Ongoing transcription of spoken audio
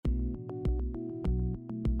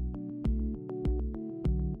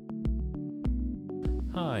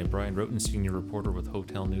Hi, Brian Roten, Senior Reporter with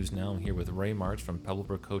Hotel News Now. I'm here with Ray Martz from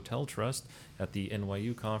Pebblebrook Hotel Trust at the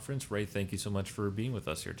NYU conference. Ray, thank you so much for being with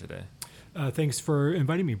us here today. Thanks for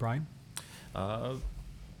inviting me, Brian. Uh,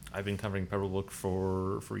 I've been covering Pebblebrook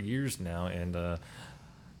for years now, and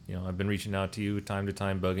I've been reaching out to you time to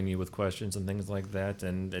time, bugging you with questions and things like that.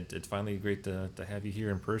 And it's finally great to have you here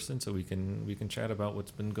in person, so we can chat about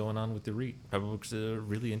what's been going on with the REIT. Pebblebrook's a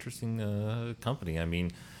really interesting company. I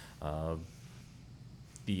mean.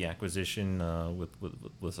 The acquisition with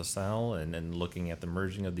LaSalle and looking at the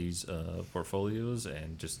merging of these portfolios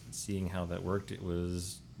and just seeing how that worked, it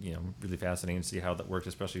was really fascinating to see how that worked,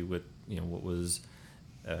 especially with what was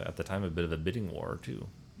at the time a bit of a bidding war too.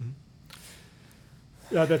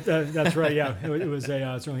 Yeah, that's right. Yeah, it was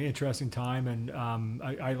a certainly interesting time, and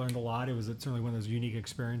I learned a lot. It was certainly one of those unique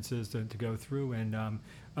experiences to go through, and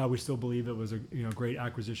we still believe it was a great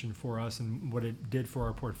acquisition for us, and what it did for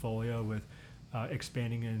our portfolio with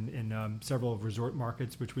expanding in several resort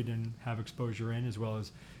markets which we didn't have exposure in, as well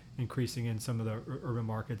as increasing in some of the urban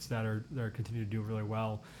markets that are continue to do really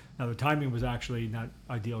well. Now the timing was actually not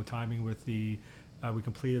ideal timing with the we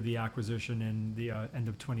completed the acquisition in the end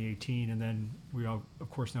of 2018, and then we all, of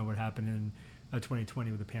course, know what happened in 2020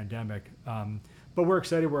 with the pandemic. But we're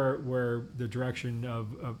excited where the direction of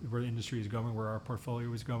where the industry is going, where our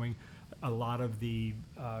portfolio is going. A lot of the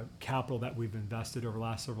capital that we've invested over the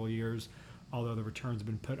last several years, although the returns have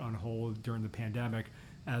been put on hold during the pandemic,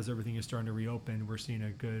 as everything is starting to reopen, we're seeing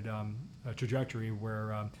a good trajectory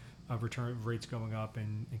where return rates going up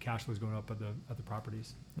and cash flows going up at the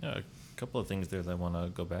properties. Yeah, a couple of things there that I want to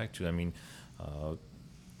go back to. I mean,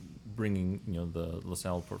 bringing the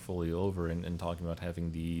LaSalle portfolio over and talking about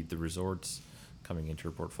having the resorts coming into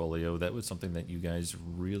your portfolio, that was something that you guys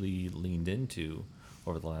really leaned into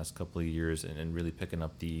over the last couple of years, and really picking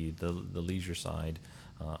up the leisure side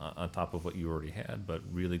on top of what you already had, but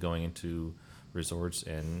really going into resorts,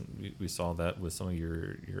 and we saw that with some of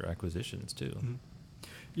your acquisitions too. Mm-hmm.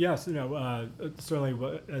 Yes,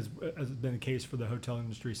 certainly as has been the case for the hotel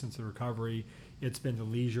industry since the recovery, it's been the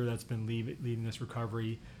leisure that's been leading this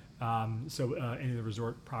recovery. So any of the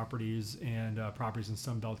resort properties and properties in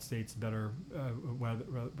Sun Belt states better,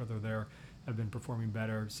 whether they're have been performing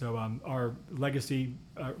better. So our legacy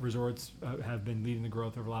resorts have been leading the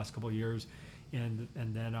growth over the last couple of years, and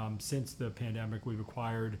then since the pandemic, we've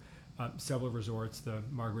acquired several resorts: the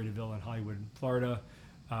Margaritaville in Hollywood, Florida,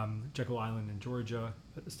 Jekyll Island in Georgia,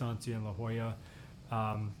 Estancia in La Jolla,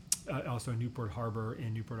 also Newport Harbor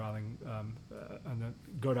in Newport Island on the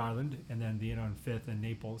Goat Island, and then the Inn on Fifth in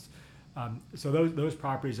Naples. So those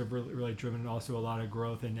properties have really driven also a lot of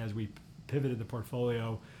growth, and as we pivoted the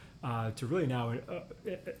portfolio to really now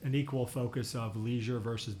an equal focus of leisure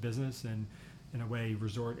versus business, and in a way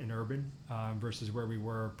resort and urban versus where we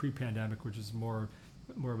were pre-pandemic, which is more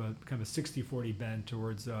of a kind of a 60-40 bend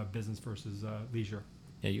towards business versus leisure.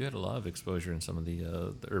 Yeah, you had a lot of exposure in some of the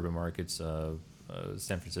urban markets.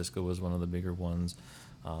 San Francisco was one of the bigger ones.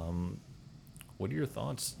 What are your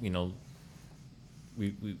thoughts?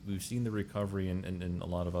 We've seen the recovery in a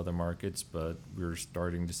lot of other markets, but we're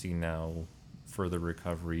starting to see now further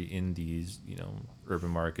recovery in these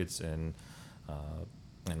urban markets, and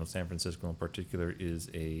I know San Francisco in particular is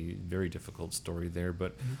a very difficult story there.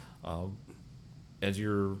 But as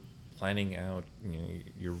you're planning out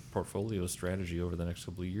your portfolio strategy over the next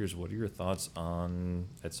couple of years, what are your thoughts on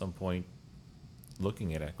at some point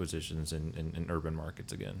looking at acquisitions in urban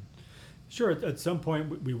markets again? Sure, at some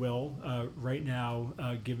point we will. Right now,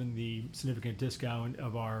 given the significant discount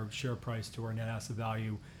of our share price to our net asset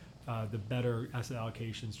value, the better asset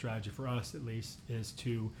allocation strategy for us, at least, is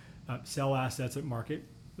to sell assets at market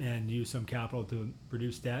and use some capital to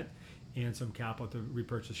reduce debt and some capital to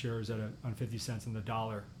repurchase shares on 50 cents on the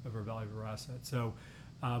dollar of our value of our assets. So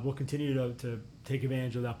we'll continue to take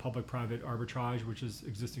advantage of that public-private arbitrage, which is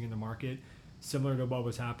existing in the market, similar to what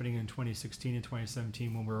was happening in 2016 and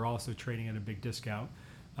 2017 when we were also trading at a big discount.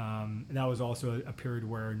 And that was also a period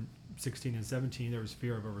where in 16 and 17 there was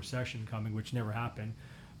fear of a recession coming, which never happened.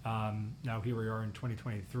 Now here we are in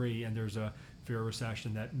 2023, and there's a fear of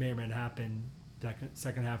recession that may or may not happen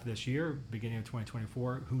second half of this year, beginning of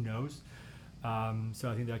 2024. Who knows? So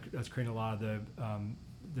I think that's creating a lot of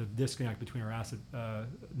the disconnect between our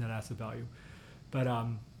net asset value. But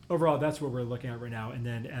overall, that's what we're looking at right now. And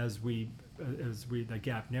then as the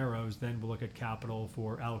gap narrows, then we'll look at capital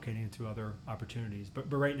for allocating it to other opportunities.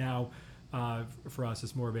 But right now, for us,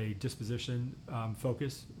 it's more of a disposition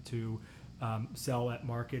focus to sell at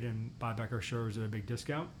market and buy back our shares at a big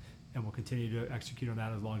discount, and we'll continue to execute on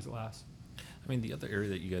that as long as it lasts. I mean, the other area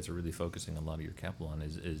that you guys are really focusing a lot of your capital on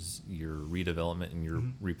is your redevelopment and your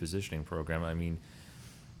repositioning program. I mean,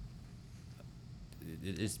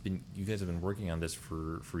 it's been, you guys have been working on this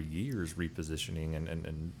for years, repositioning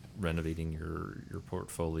and renovating your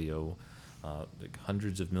portfolio, like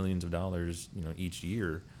hundreds of millions of dollars, each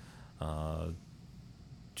year,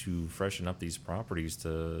 to freshen up these properties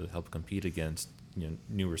to help compete against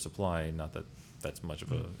newer supply. Not that that's much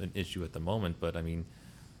of an issue at the moment, but I mean,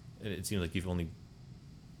 it seems like you've only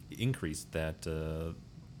increased that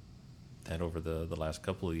over the last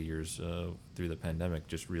couple of years through the pandemic,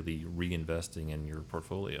 just really reinvesting in your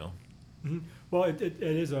portfolio. Mm-hmm. Well, it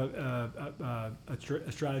is a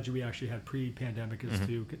strategy we actually had pre-pandemic, is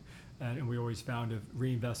to, and we always found of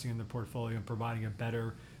reinvesting in the portfolio and providing a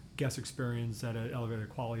better guest experience at an elevated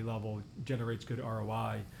quality level generates good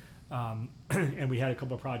ROI. And we had a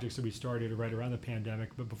couple of projects that we started right around the pandemic,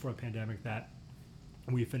 but before the pandemic that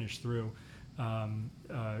we finished through.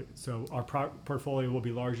 So our portfolio will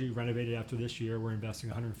be largely renovated after this year. We're investing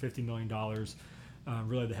 $150 million.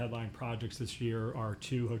 Really the headline projects this year are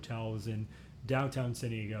 2 hotels in downtown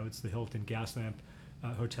San Diego. It's the Hilton Gaslamp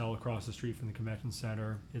Hotel across the street from the convention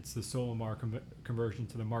center. It's the Solamar conversion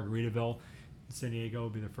to the Margaritaville in San Diego. Will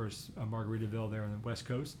be the first Margaritaville there on the West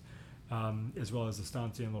Coast, as well as the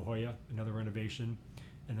Estancia in La Jolla, another renovation.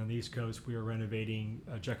 And on the East Coast, we are renovating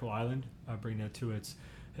Jekyll Island, bringing it to its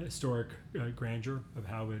historic grandeur of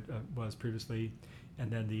how it was previously, and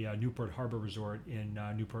then the Newport Harbor Resort in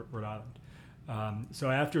Newport, Rhode Island. So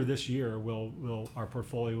after this year, our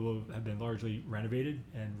portfolio will have been largely renovated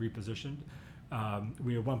and repositioned.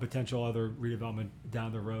 We have one potential other redevelopment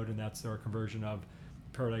down the road, and that's our conversion of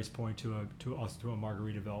Paradise Point to a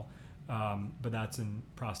Margaritaville. But that's in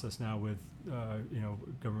process now with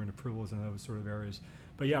government approvals and those sort of areas.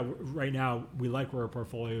 But yeah, right now we like where our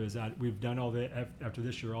portfolio is at. We've done after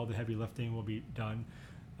this year, all the heavy lifting will be done.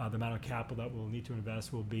 The amount of capital that we'll need to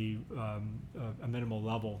invest will be a minimal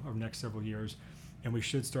level over the next several years, and we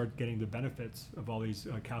should start getting the benefits of all these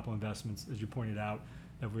capital investments, as you pointed out,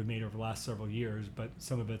 that we've made over the last several years. But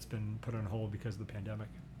some of it's been put on hold because of the pandemic.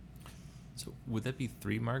 So would that be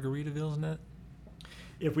 3 Margaritavilles net?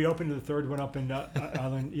 If we open the third one up in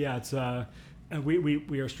Island, yeah, it's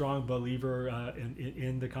we are a strong believer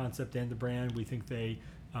in the concept and the brand. We think they've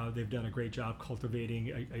done a great job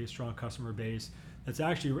cultivating a strong customer base that's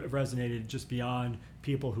actually resonated just beyond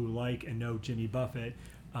people who like and know Jimmy Buffett.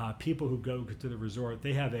 People who go to the resort,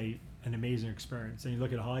 they have an amazing experience. And you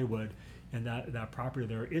look at Hollywood and that property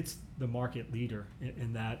there, it's the market leader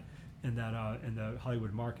in the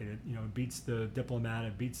Hollywood market. It beats the Diplomat,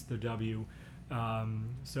 it beats the W.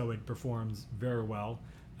 So it performs very well.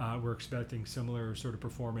 We're expecting similar sort of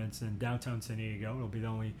performance in downtown San Diego. It'll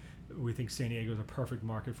be we think San Diego is a perfect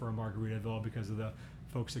market for a Margaritaville because of the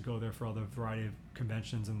folks that go there for all the variety of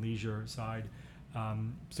conventions and leisure side.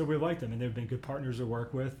 So we like them, and they've been good partners to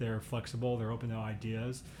work with. They're flexible. They're open to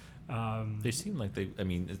ideas. They seem like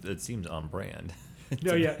it seems on brand.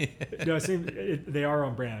 No, yeah, no, they are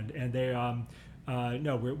on brand, and they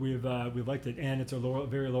we've liked it, and it's a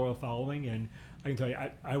very loyal following. And I can tell you,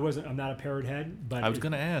 I'm not a Parrot head, but I was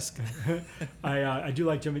going to ask. I do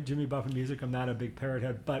like Jimmy Buffett music. I'm not a big Parrot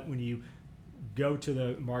head, but when you go to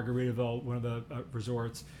the Margaritaville, one of the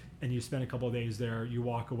resorts, and you spend a couple of days there, you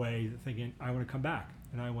walk away thinking, I want to come back,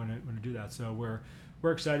 and I want to do that. So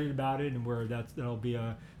we're excited about it, and that'll be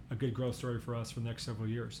a good growth story for us for the next several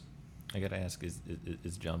years. I got to ask,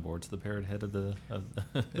 is John Bortz the Parrot head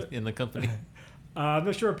in the company? I'm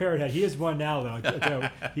not sure a Parrot head. He is one now, though. So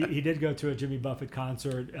he did go to a Jimmy Buffett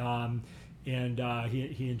concert, and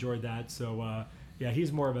he enjoyed that. So yeah,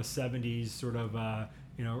 he's more of a '70s sort of a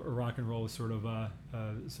rock and roll sort of a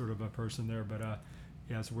person there. But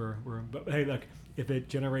yeah, so but hey, look, if it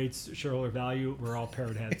generates shareholder value, we're all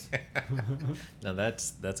Parrot heads. Now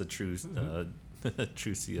that's a true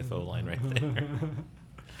true CFO line right there.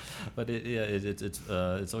 But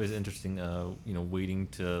it's always interesting, waiting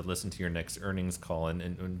to listen to your next earnings call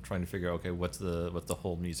and trying to figure out, okay, what's the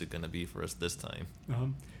whole music going to be for us this time.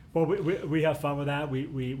 Well, we have fun with that.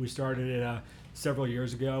 We started it several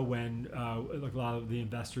years ago when a lot of the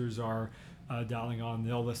investors are dialing on.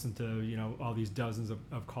 They'll listen to all these dozens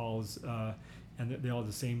of calls, and they all have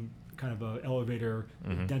the same kind of elevator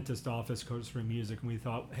dentist office codes for music. And we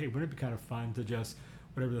thought, hey, wouldn't it be kind of fun to just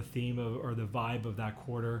whatever the theme or the vibe of that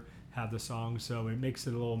quarter, have the song. So it makes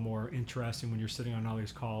it a little more interesting when you're sitting on all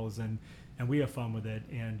these calls, and we have fun with it.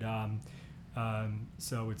 And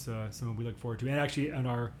so it's something we look forward to. And actually on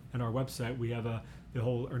our website, we have the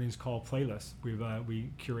whole earnings call playlist. We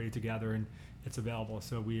curated together, and it's available.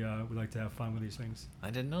 So we like to have fun with these things. I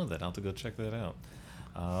didn't know that. I'll have to go check that out.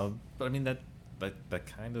 But I mean that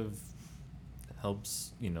kind of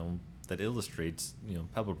helps, that illustrates,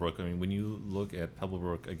 Pebblebrook. I mean, when you look at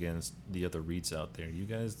Pebblebrook against the other REITs out there,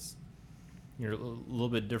 you're a little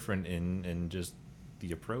bit different in just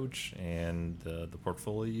the approach and the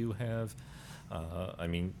portfolio you have. I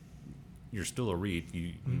mean, you're still a REIT.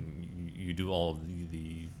 You do all of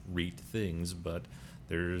the REIT things, but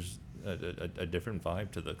there's a different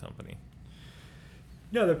vibe to the company.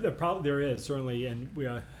 No, there is certainly, and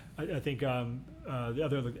I think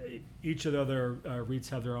each of the other REITs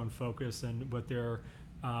have their own focus and what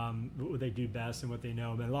they do best and what they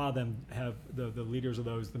know. And a lot of them have the leaders of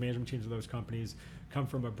those, the management teams of those companies come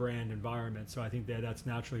from a brand environment. So I think that's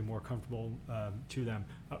naturally more comfortable to them.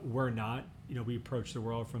 We're not. We approach the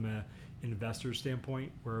world from an investor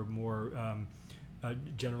standpoint. We're more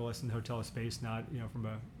generalists in the hotel space, not from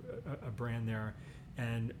a brand there.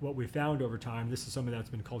 And what we found over time, this is something that's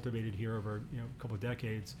been cultivated here over a couple of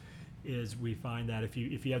decades, is we find that if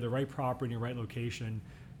you have the right property in the right location,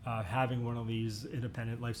 having one of these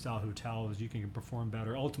independent lifestyle hotels, you can perform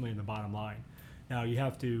better ultimately in the bottom line. Now you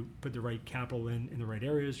have to put the right capital in the right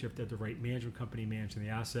areas. You have to have the right management company managing the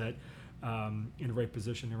asset, in the right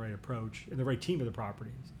position, the right approach, and the right team of the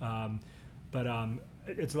properties. But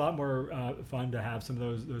it's a lot more fun to have some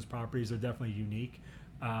of those properties. They're definitely unique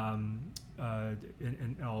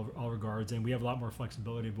in all regards, and we have a lot more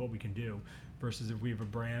flexibility of what we can do versus if we have a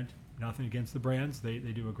brand. Nothing against the brands; they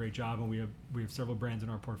do a great job, and we have several brands in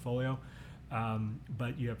our portfolio.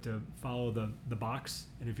 But you have to follow the box,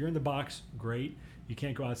 and if you're in the box, great. You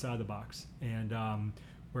can't go outside the box, and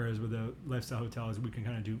whereas with the lifestyle hotels, we can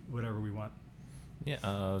kind of do whatever we want.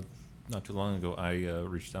 Yeah. Not too long ago, I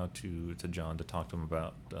reached out to John to talk to him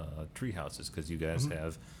about tree houses, because you guys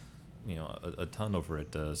have a ton over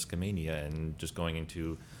at Skamania, and just going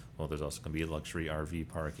into, well, there's also going to be luxury RV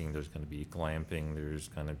parking, there's going to be glamping, there's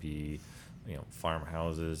going to be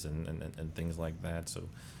farmhouses and things like that. So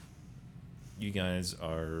you guys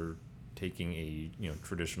are taking a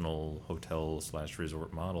traditional hotel /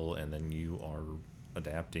 resort model, and then you are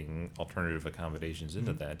adapting alternative accommodations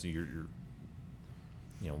into that. So you're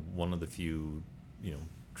one of the few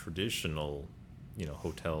traditional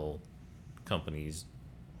hotel companies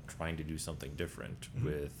trying to do something different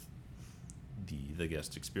with the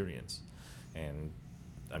guest experience. And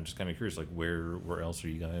I'm just kind of curious, like, where else are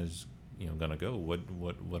you guys gonna go?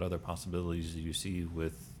 What other possibilities do you see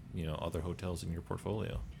with other hotels in your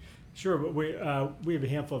portfolio? Sure, but we have a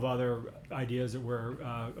handful of other ideas that we're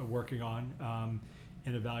working on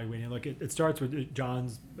and evaluating. Look, it starts with John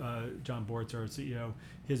Bortz, our CEO.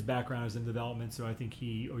 His background is in development, so I think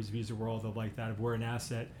he always views the world of like that, of where an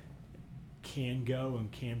asset can go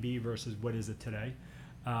and can be versus what is it today.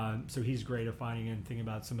 So he's great at finding and thinking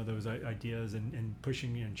about some of those ideas and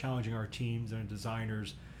pushing and challenging our teams and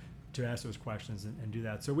designers to ask those questions and do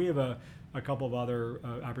that. So we have a couple of other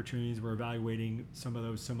opportunities. We're evaluating some of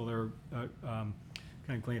those similar kind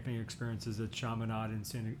of glamping experiences at Chaminade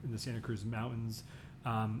in the Santa Cruz Mountains.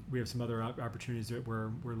 We have some other opportunities that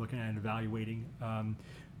we're looking at and evaluating.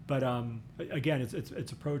 But again,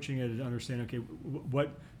 it's approaching it and understanding, okay,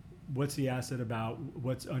 what's the asset about,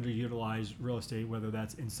 what's underutilized real estate, whether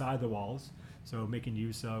that's inside the walls, so making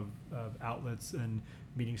use of outlets and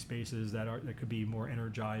meeting spaces that could be more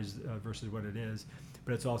energized versus what it is,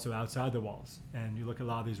 but it's also outside the walls. And you look at a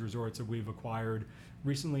lot of these resorts that we've acquired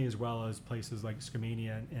recently, as well as places like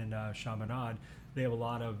Skamania and Chaminade. They have a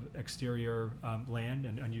lot of exterior land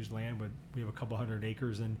and unused land. But we have a couple hundred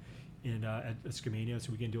acres at Skamania,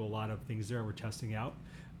 so we can do a lot of things there. We're testing out.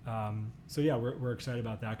 So yeah, we're excited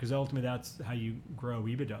about that, because ultimately that's how you grow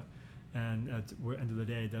EBITDA. And at the end of the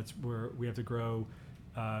day, that's where we have to grow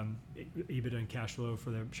EBITDA and cash flow for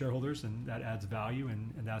the shareholders, and that adds value,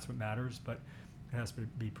 and that's what matters. But it has to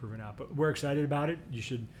be proven out. But we're excited about it. You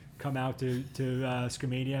should come out to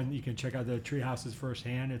Skamania, and you can check out the tree houses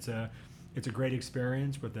firsthand. It's a great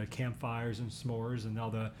experience with the campfires and s'mores and all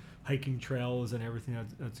the hiking trails and everything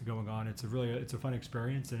that's going on. It's a fun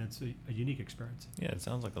experience, and it's a unique experience. Yeah, it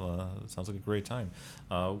sounds like a great time.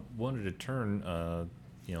 Wanted to turn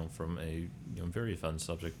from a very fun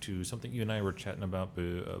subject to something you and I were chatting about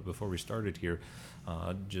before we started here.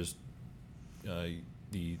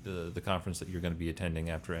 The conference that you're going to be attending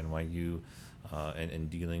after NYU, and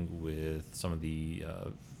dealing with some of the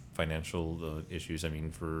financial issues. I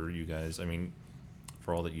mean, for you guys,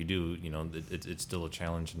 for all that you do, it's still a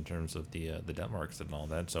challenge in terms of the debt markets and all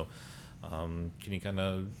that. So, can you kind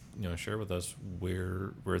of share with us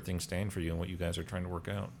where things stand for you and what you guys are trying to work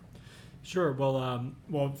out? Sure.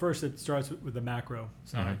 Well, first it starts with the macro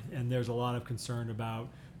side, and there's a lot of concern about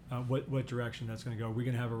what direction that's going to go. Are we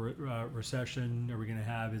going to have a recession? Are we going to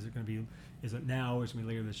have? Is it going to be? Is it now? Is it going to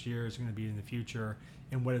be later this year? Is it going to be in the future?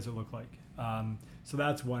 And what does it look like? So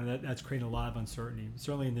that's one that's creating a lot of uncertainty.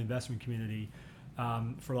 Certainly in the investment community,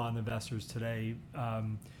 for a lot of investors today,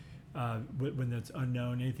 when it's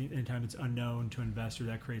unknown, anytime it's unknown to an investor,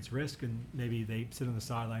 that creates risk, and maybe they sit on the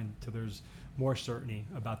sideline till there's more certainty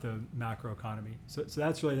about the macro economy. So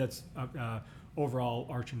that's really overall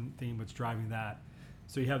arching theme what's driving that.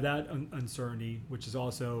 So you have that uncertainty, which is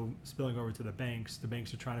also spilling over to the banks. The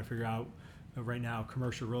banks are trying to figure out right now,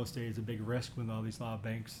 commercial real estate is a big risk with all these lot of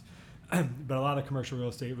banks, but a lot of commercial real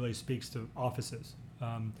estate really speaks to offices.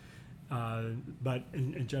 But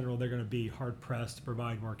in general, they're going to be hard pressed to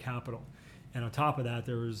provide more capital. And on top of that,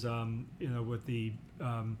 there was, with the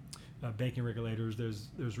banking regulators,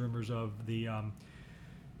 there's rumors of the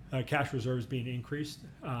cash reserves being increased,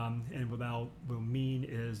 and what that will mean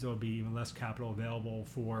is there'll be even less capital available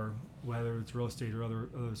for whether it's real estate or other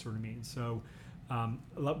sort of means. So,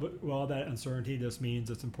 all that uncertainty, this means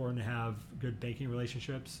it's important to have good banking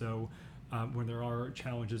relationships. So, when there are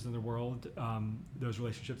challenges in the world, those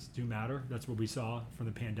relationships do matter. That's what we saw from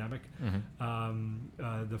the pandemic.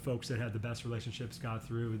 Mm-hmm. The folks that had the best relationships got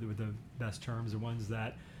through with the best terms. The ones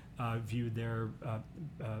that viewed their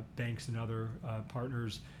banks and other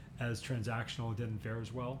partners as transactional didn't fare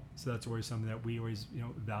as well. So that's always something that we always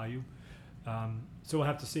value. So we'll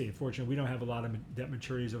have to see. Fortunately, we don't have a lot of debt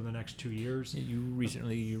maturities over the next 2 years. You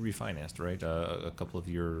recently refinanced, right? A couple of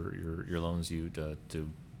your loans to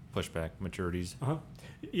push back maturities. Uh-huh.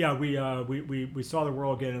 Yeah, we saw the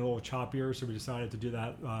world getting a little choppier, so we decided to do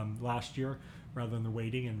that last year rather than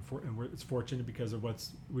waiting. And it's fortunate because of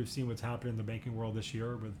we've seen what's happened in the banking world this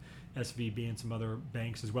year with SVB and some other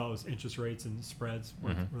banks, as well as interest rates and spreads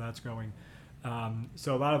where that's going.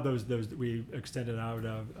 So a lot of those we extended out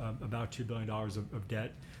about $2 billion of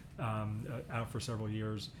debt out for several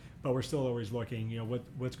years, but we're still always looking,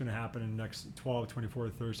 what's going to happen in the next 12, 24,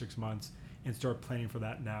 36 months, and start planning for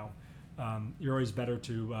that now. You're always better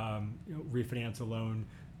to refinance a loan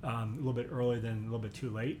a little bit early than a little bit too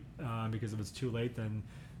late, because if it's too late, then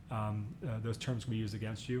those terms can be used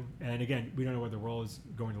against you. And again, we don't know what the world is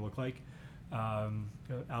going to look like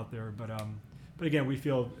out there, but again, we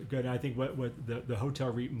feel good. And I think what the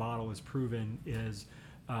hotel REIT model has proven is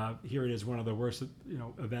here it is, one of the worst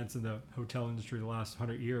events in the hotel industry the last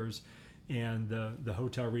 100 years, and the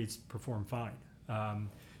hotel REITs perform fine.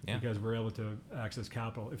 Because we're able to access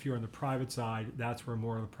capital. If you're on the private side, that's where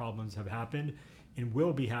more of the problems have happened and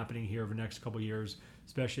will be happening here over the next couple of years,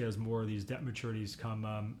 especially as more of these debt maturities come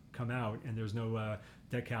out, and there's no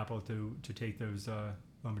debt capital to take those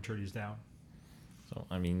loan maturities down. So,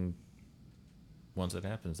 once it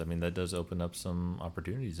happens, that does open up some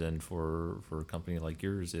opportunities then for a company like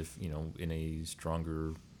yours, if, in a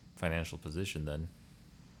stronger financial position then.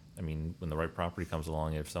 When the right property comes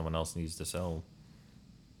along, if someone else needs to sell,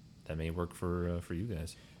 that may work for you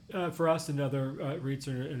guys. For us and other REITs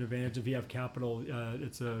are an advantage. If you have capital,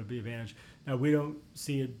 it's a big advantage. Now, we don't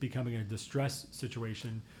see it becoming a distress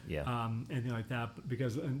situation, anything like that,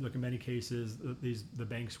 because look, in many cases, the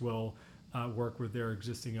banks will work with their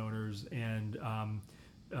existing owners and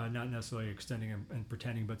not necessarily extending and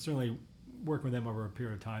pretending, but certainly work with them over a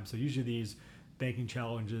period of time. So usually these banking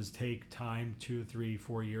challenges take time, 2, 3,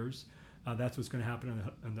 4 years. That's what's going to happen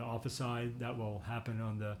on the office side. That will happen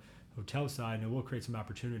on the hotel side, and it will create some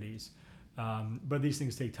opportunities. But these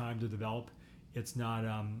things take time to develop. It's not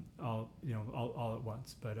all at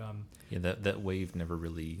once. But that wave never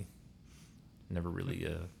really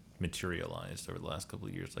materialized over the last couple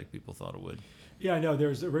of years like people thought it would. Yeah, I know.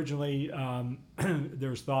 There's originally there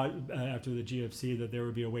was thought after the GFC that there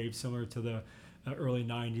would be a wave similar to the early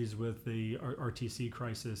 90s with the RTC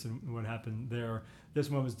crisis and what happened there. This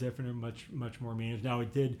one was different and much more managed. Now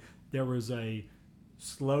there was a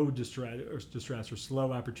slow distress or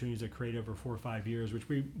slow opportunities that created over 4 or 5 years, which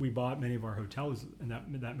we bought many of our hotels in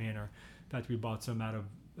that manner. In fact, we bought some out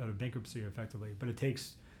of bankruptcy effectively, but it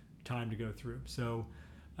takes time to go through. So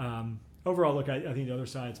overall, look, I think the other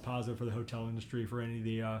side is positive for the hotel industry. For any of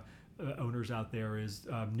the owners out there, is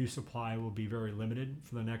new supply will be very limited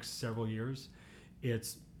for the next several years.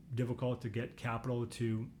 It's difficult to get capital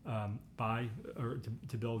to buy or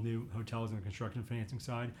to build new hotels on the construction financing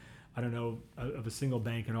side. I don't know of a single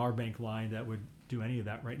bank in our bank line that would do any of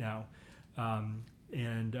that right now.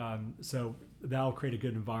 So that'll create a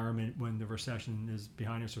good environment when the recession is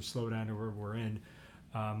behind us or slowdown or where we're in.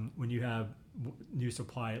 When you have new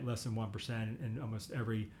supply at less than 1% in almost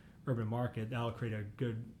every urban market, that'll create a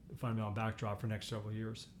good fundamental backdrop for the next several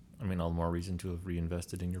years. All the more reason to have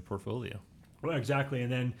reinvested in your portfolio. Well, exactly.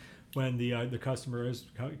 And then when the customer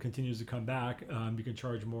continues to come back, you can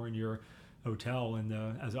charge more in your hotel, and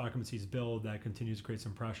as occupancies build, that continues to create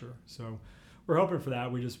some pressure. So we're hoping for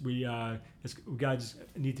that. We guys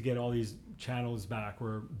need to get all these channels back.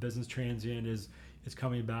 Where business transient is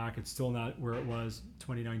coming back. It's still not where it was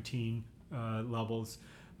 2019 levels.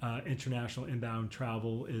 International inbound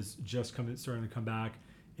travel is just starting to come back.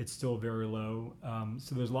 It's still very low.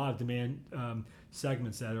 So there's a lot of demand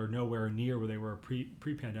segments that are nowhere near where they were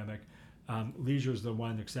pre-pandemic. Leisure is the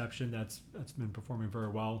one exception that's been performing very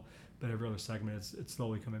well, but every other segment it's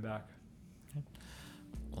slowly coming back.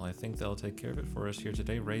 Well, I think that'll take care of it for us here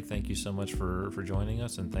today. Ray, thank you so much for joining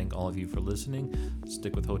us, and thank all of you for listening.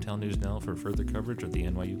 Stick with Hotel News Now for further coverage of the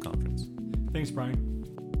NYU conference. Thanks, Brian.